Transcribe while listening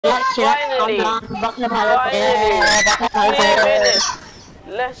Finally! Finally! 3 minutes!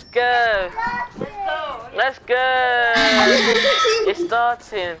 Let's go! Let's go! It's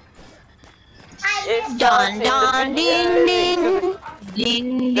starting! It's starting! Dun, ding, ding,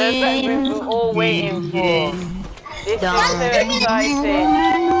 ding, There's that ding, bit we're all waiting for! This is so exciting!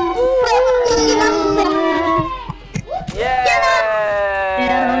 Yeah!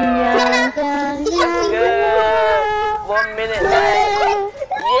 Let's go! 1 minute left!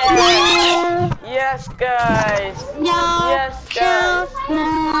 Yeah! Yes, guys! Yes, guys!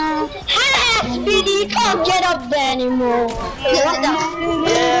 Speedy can't get up there anymore. Yeah!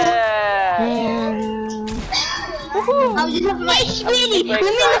 Hey, Speedy, let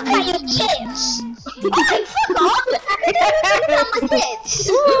me look at your tits.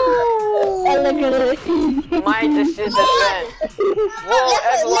 My decision then. Whoa,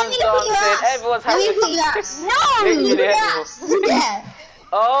 everyone's dancing, everyone's having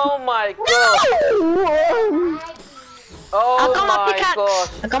Oh my god! Oh my gosh!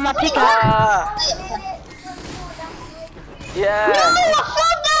 I got my pickaxe. Yeah!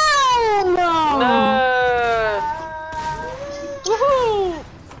 No! Woohoo!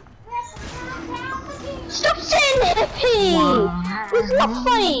 Stop saying hippie! It's not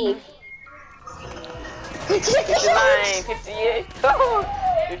funny! 59, 58,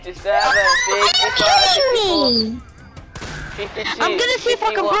 57, 55, 52, I'm gonna see if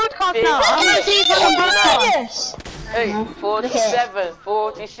I can broadcast now. I'm gonna see if I can broadcast. Hey, 47,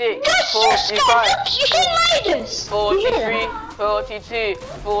 46, 45, 43, 42,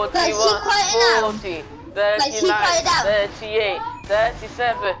 41, 40, 39, 38,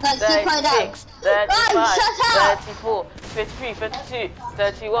 37, 36, 35, 34, 53, 52,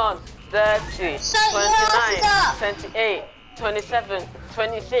 31, 30, 29, 28, 27,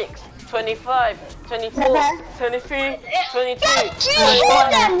 26, 25, 24, 23, 22,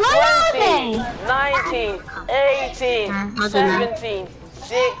 21, 20, 19, 18, 17,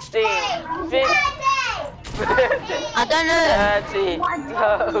 16, 15, I don't know. 30,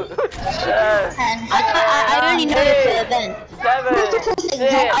 I only know it's the event. 7,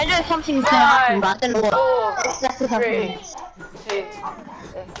 6, I know something's gonna happen, but I don't know what. 4, 3, 2,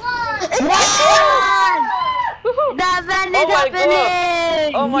 The event is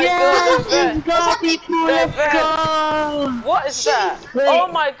happening! Oh my god! Let's go, people! Let's go! What is that? Wait, oh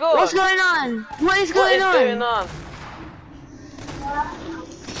my god! What's going on? What is going on?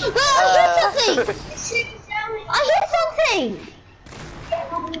 I heard something!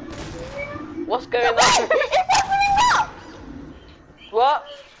 What's going on? It's opening up! What?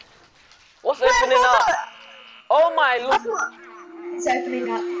 What's opening up? Oh my look! It's opening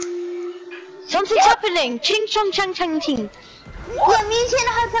up. Something's happening! Ching chong chang chang ching! Yeah, me and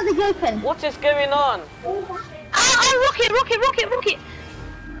Tina have something open. What is going on? Rocket!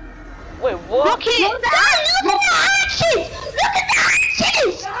 Wait, what? Rocket! Look at the hatches! Look at the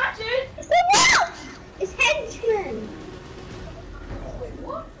hatches! It's henchmen.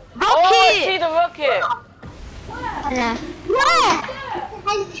 Oh, I see the rocket!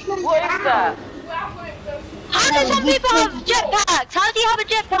 What is that? How do some people have jetpacks? How do you have a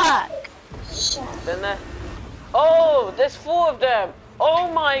jetpack? Oh, there's 4 of them! Oh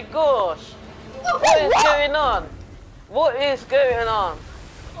my gosh! What is going on? What is going on?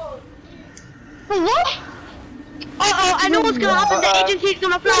 Wait, what? Uh-oh, I know what's gonna happen. The agency's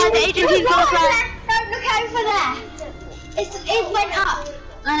gonna fly. The agency's gonna fly. Don't look over there. It went up.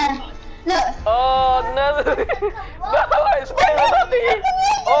 Look. Oh no! No, it's falling on me!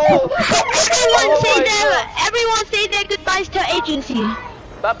 Oh! Everyone say their goodbyes to agency.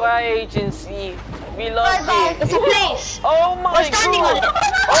 Bye bye agency. We love you. It's a place. Oh my We're standing god! on it.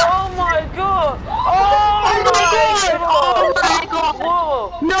 Oh my god! Oh my god!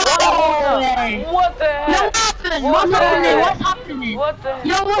 Whoa! No! What the heck? No, what happened? What's happening? What's happening? What the heck?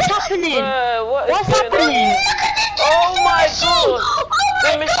 Yo, what's happening? What's happening? Oh my god!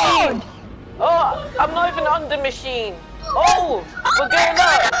 The machine! Oh, I'm not even on the machine! Oh! We're going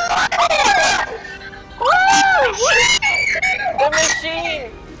up! The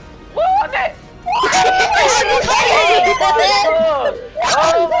machine! What?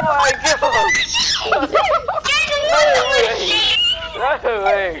 Oh my god! No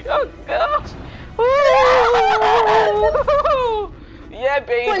way! Oh god! Yeah,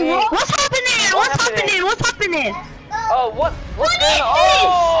 baby! Wait, what's happening? What's happening? Oh, what's going on?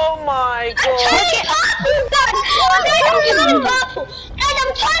 Oh my god! I'm turning purple!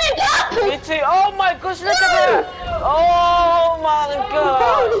 Me too! Oh my gosh, look at that! Oh my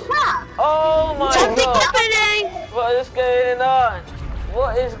god! Oh my god! Something's happening! What is going on?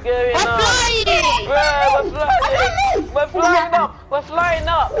 What is going We're on? flying! Bro, we're flying! We're flying up! We're flying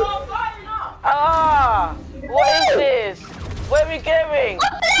up! Ah! What is this? Where are we going? Where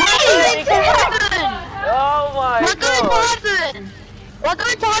are we To going? heaven! Oh my We're going god! to heaven! We're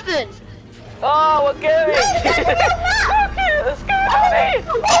going to heaven! Oh, we're going! Okay, let's go, honey!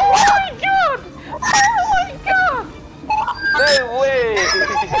 Oh my god! Oh my god! No way!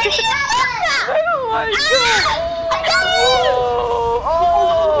 Oh my god! Whoa! Oh!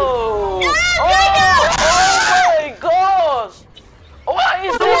 Oh my gosh! What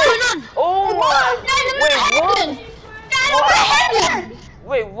is this? Oh my! Wait, what?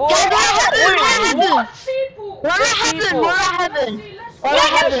 Wait, what? Wait, what? We're at heaven! We're at heaven! We're at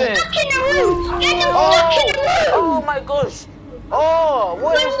heaven! Stuck in the room. Get them stuck in the room. Oh my gosh! Oh,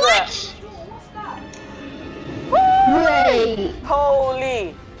 what is that? Wait!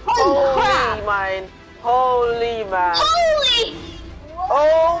 Holy! Holy man! Holy man! Holy.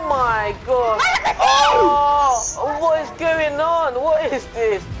 Oh my god! Oh! What is going on? What is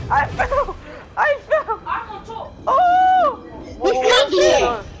this? I fell! I fell! Oh! What is going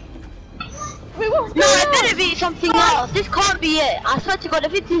on? Wait, what's No, going it on? better be something else. This can't be it. I swear to God,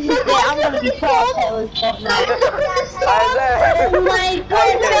 if it is there, I'm gonna be so upset with Chef now. I know. Oh my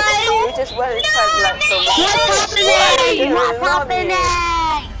God, guys. We just went inside like some. What's happening? What's happening?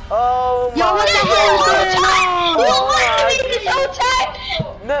 Oh Yo, my what the hell is god! going on? Oh my This whole time.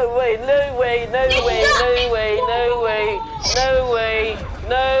 No way, no way, no way, no way, no way, no way,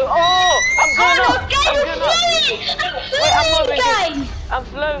 no. Oh! I'm going up! I'm going up! Wait, I'm not even. I'm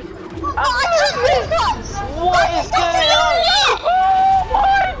floating. What is going on? Oh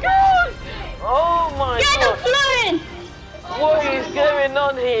my god! Oh my god! What is going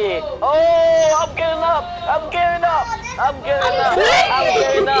on here? Oh, I'm going up! I'm going up! I'm going up! I'm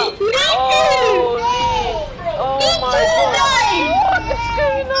going up! Holy! Oh my god! What is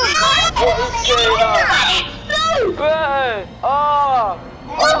going on? What is going on? Bro! Oh!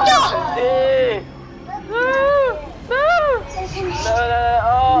 Oh! Eh. No! No! No!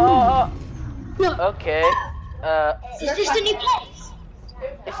 Oh! Okay. Is this the new place?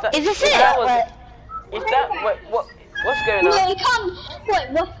 Is this it? Is that what's going on? Wait, come.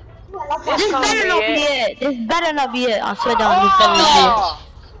 Wait, what? This can't better be not it. be it. This better not be it. I swear down, this better not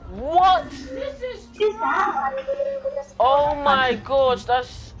What? Who's that? Oh my gosh,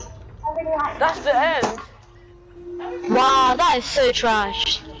 that's the end. be it. Wow, that is so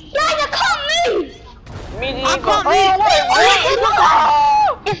trash. Guys, I can't move. Medieval. I can't Oh, move. wait, Oh,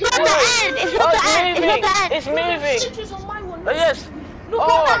 what? It's not the end. It's not the end. It's not the end. It's moving. Oh, yes. Look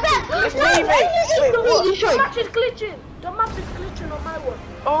Oh, at that. it's moving. Wait, what? The map is glitching. The map is glitching on my one.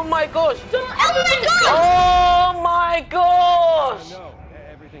 Oh my gosh. Oh my God. Oh my gosh. No,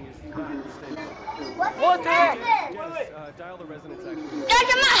 everything is fine. Stable. What the heck? Dial the resonance actually. Guys,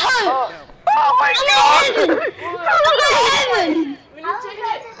 I'm at home. Oh my god. I'm in heaven.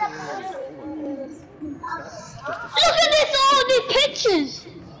 Look at this, all these pictures.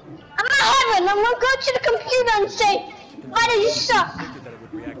 I'm at heaven. I'm gonna go to the computer and say, why do you suck? That it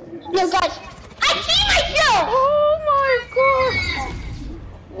would react. No, guys, I see myself. Oh my god.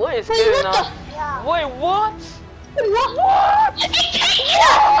 What is going on? Wait, what? What? It's taking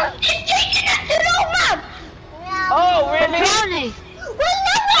us. It's taking us to the map. Oh, really? Brownie.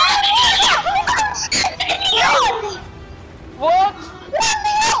 What?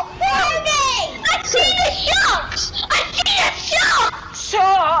 I see the sharks! I see the sharks!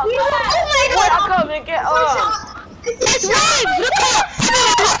 Shark? Oh my Wait, I God! can't even get up. It's waves. Look up.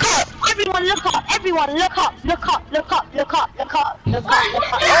 Everyone look up. Everyone look up. Look up. Look up. Look up. Look up. Look up. Look up.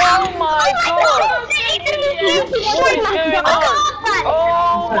 Oh my god. What is going on?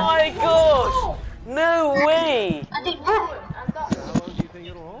 Oh my gosh. No way. I didn't know. How long do you think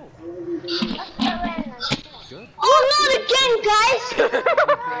it'll hold? Oh, not again, guys!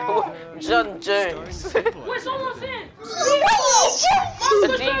 John Jones. Wait, someone's in. A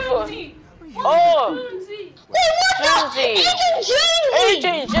default. Oh, Jonesy.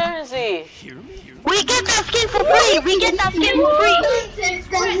 Agent Jonesy. We get that skin for free. We get that skin for free.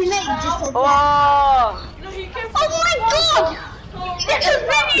 Oh. Oh my God! This is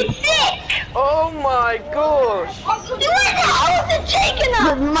really sick! Oh my gosh. Where the hell is it taking us?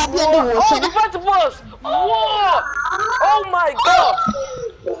 Oh, the platypus. Whoa. Oh my god.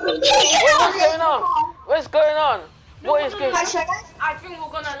 Wait, what's going on? What's going on? What is going on? I think we're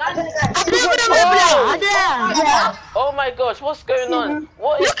gonna land. Oh my gosh, what's going on?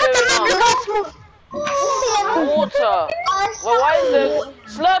 What is going on? Water. Well, why is there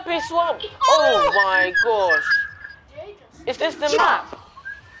Slurpy Swamp? Oh my gosh. Is this the map?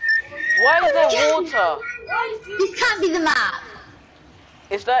 Why is there water? This can't be the map.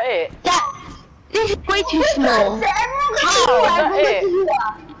 Is that it? This is way too small. Everyone go to the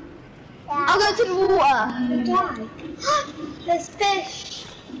water. I'll go to the water. There's fish.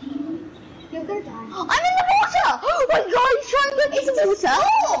 You're gonna die. I'm in the water! Oh my god, he's trying to get into the water!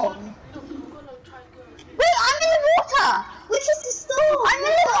 Wait, I'm in the water! Which is the storm? I'm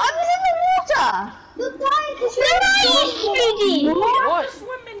in the water! You're dying because you're Speedy! What?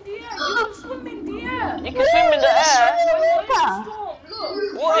 Swim in the air. You can swim in the air. You can swim in the air? Water! Storm,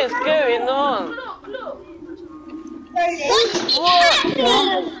 look. What is going on? Look. What?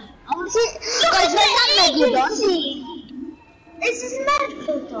 I want to see. Guys, where's that medical done? This is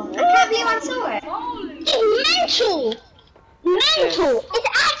medical dog. I can't believe I saw it. Holy. It's mental! Mental! It's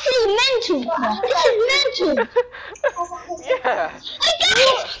actually mental! This is mental! Yeah. Hey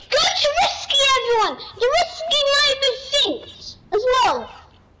guys! Go to risky, everyone! You're risking my things as well!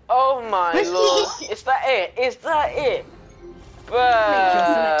 Oh my Risky lord. is- Is that it? Is that it?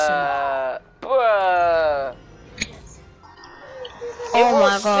 Bruh. Bruh. Oh my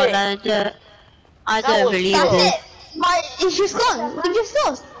was god, sick. I That don't was believe sick. it. It's just gone. We just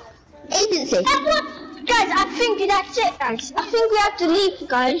lost. Agency. Guys, I think that's it, guys. I think we have to leave,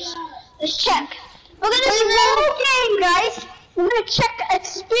 guys. Let's check. We're gonna do one more game, guys. We're gonna check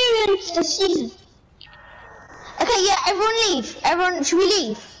experience the season. Okay, yeah, everyone leave. Everyone, should we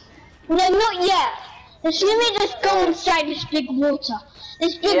leave? No, not yet. Let me just go inside this big water.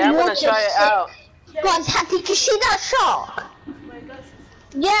 This big Yeah, I'm water. gonna try it sick. out. Guys, did you see that shark?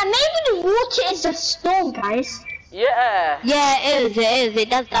 Yeah, maybe the water is a storm, guys. Yeah. Yeah, it is. It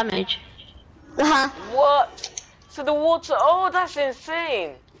does damage. Uh-huh. What? So the water, oh, that's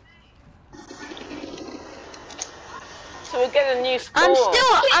insane. So we're getting a new storm.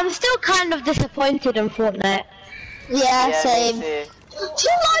 I'm still kind of disappointed in Fortnite. Yeah, me same. too. Do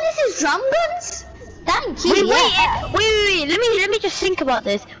you know this is drum guns? Thank you. We Wait. Let me just think about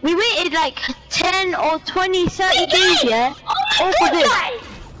this. We waited like 10 or 20, 30 days, yeah? All for this.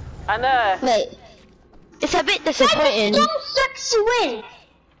 I know. Wait. It's a bit disappointing. Don't sexy win.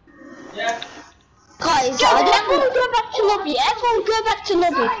 Guys, Everyone go back to lobby. Everyone go back to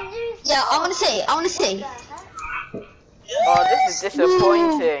lobby. yeah, I wanna see. Oh, this is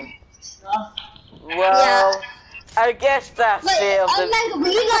disappointing. Well, I guess that's it of the... Mango,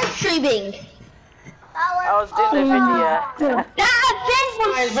 were you live streaming? I was doing the video. That event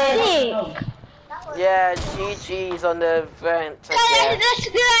was sick. Yeah, GG's on the event. Guys, Okay.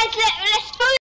 let's